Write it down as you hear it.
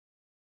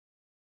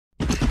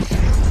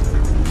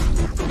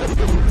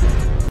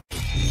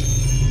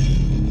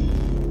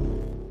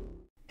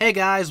Hey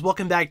guys,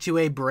 welcome back to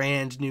a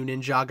brand new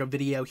Ninjago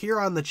video here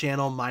on the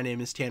channel. My name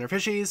is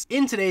TannerFishies.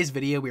 In today's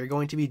video, we are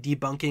going to be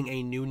debunking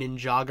a new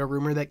Ninjago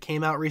rumor that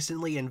came out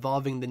recently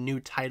involving the new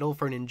title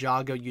for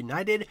Ninjago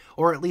United,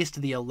 or at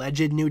least the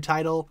alleged new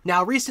title.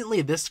 Now,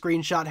 recently, this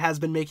screenshot has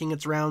been making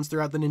its rounds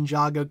throughout the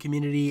Ninjago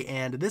community,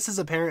 and this is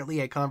apparently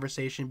a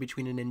conversation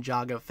between a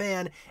Ninjago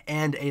fan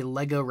and a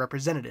LEGO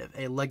representative,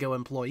 a LEGO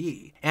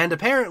employee. And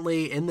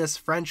apparently, in this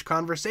French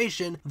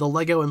conversation, the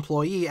LEGO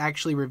employee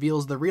actually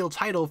reveals the real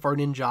title for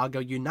Ninjago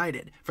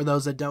United. For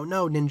those that don't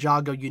know,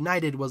 Ninjago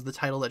United was the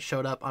title that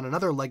showed up on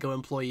another LEGO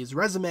employee's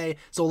resume,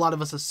 so a lot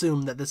of us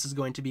assume that this is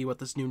going to be what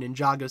this new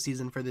Ninjago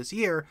season for this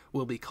year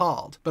will be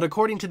called. But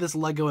according to this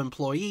LEGO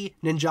employee,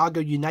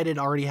 Ninjago United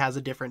already has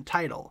a different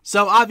title.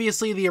 So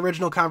obviously the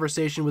original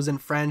conversation was in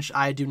French.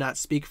 I do not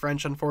speak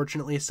French,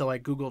 unfortunately, so I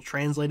Google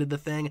translated the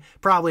thing.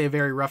 Probably a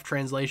very rough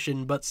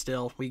translation, but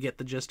still, we get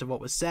the gist of what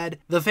was said.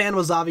 The fan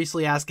was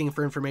obviously asking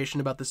for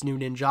information about this new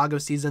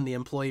Ninjago season. The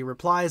employee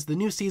replies, "The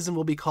new season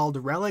will be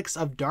called Relics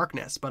of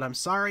Darkness, but I'm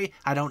sorry,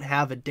 I don't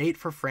have a date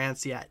for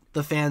France yet."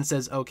 The fan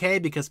says okay,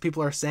 because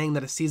people are saying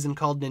that a season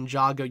called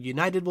Ninjago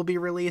United will be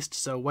released,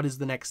 so what is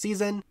the next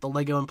season? The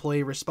LEGO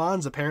employee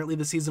responds, apparently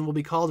the season will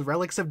be called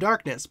Relics of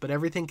Darkness, but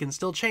everything can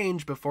still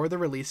change before the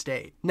release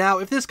date. Now,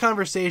 if this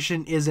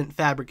conversation isn't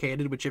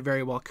fabricated, which it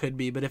very well could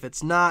be, but if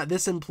it's not,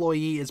 this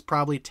employee is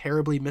probably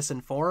terribly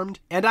misinformed,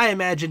 and I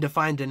imagine to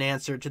find an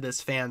answer to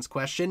this fan's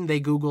question, they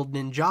Googled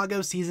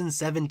Ninjago Season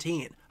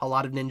 17. A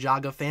lot of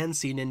Ninjago fans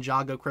see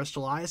Ninjago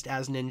crystallized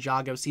as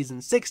Ninjago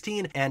Season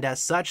 16, and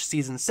as such,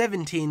 Season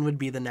 17 would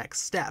be the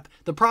next step.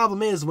 The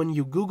problem is, when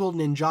you Google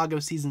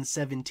Ninjago Season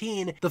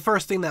 17, the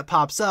first thing that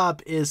pops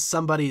up is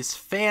somebody's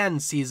fan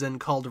season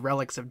called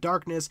Relics of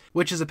Darkness,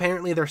 which is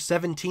apparently their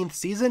 17th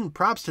season.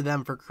 Props to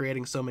them for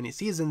creating so many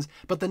seasons,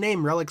 but the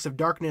name Relics of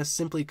Darkness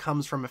simply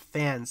comes from a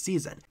fan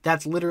season.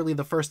 That's literally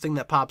the first thing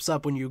that pops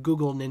up when you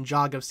Google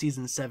Ninjago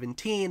Season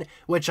 17,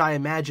 which I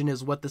imagine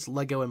is what this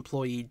LEGO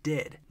employee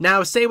did.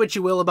 Now, say what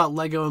you will about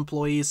LEGO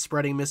employees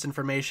spreading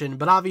misinformation,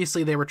 but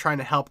obviously they were trying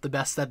to help the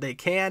best that they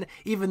can,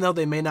 even though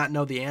they may not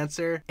know the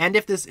answer. And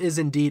if this is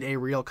indeed a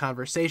real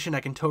conversation, I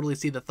can totally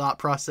see the thought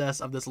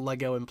process of this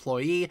LEGO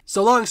employee.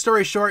 So long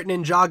story short,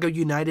 Ninjago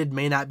United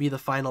may not be the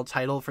final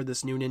title for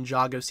this new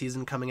Ninjago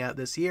season coming out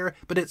this year,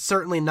 but it's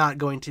certainly not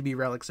going to be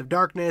Relics of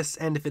Darkness,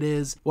 and if it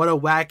is, what a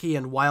wacky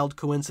and wild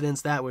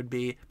coincidence that would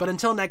be. But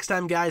until next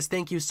time, guys,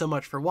 thank you so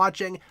much for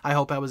watching. I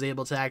hope I was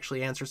able to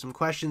actually answer some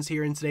questions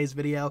here in today's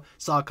video.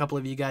 Saw a couple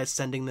of you guys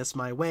sending this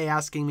my way,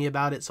 asking me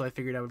about it, so I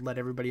figured I would let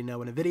everybody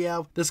know in a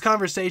video. This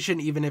conversation,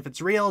 even if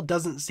it's real,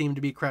 doesn't seem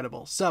to be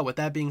credible. So with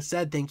that being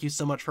said, thank you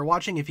so much for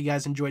watching. If you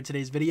guys enjoyed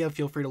today's video,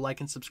 feel free to like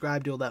and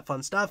subscribe, do all that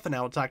fun stuff, and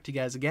I will talk to you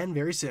guys again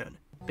very soon.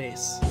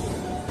 Peace.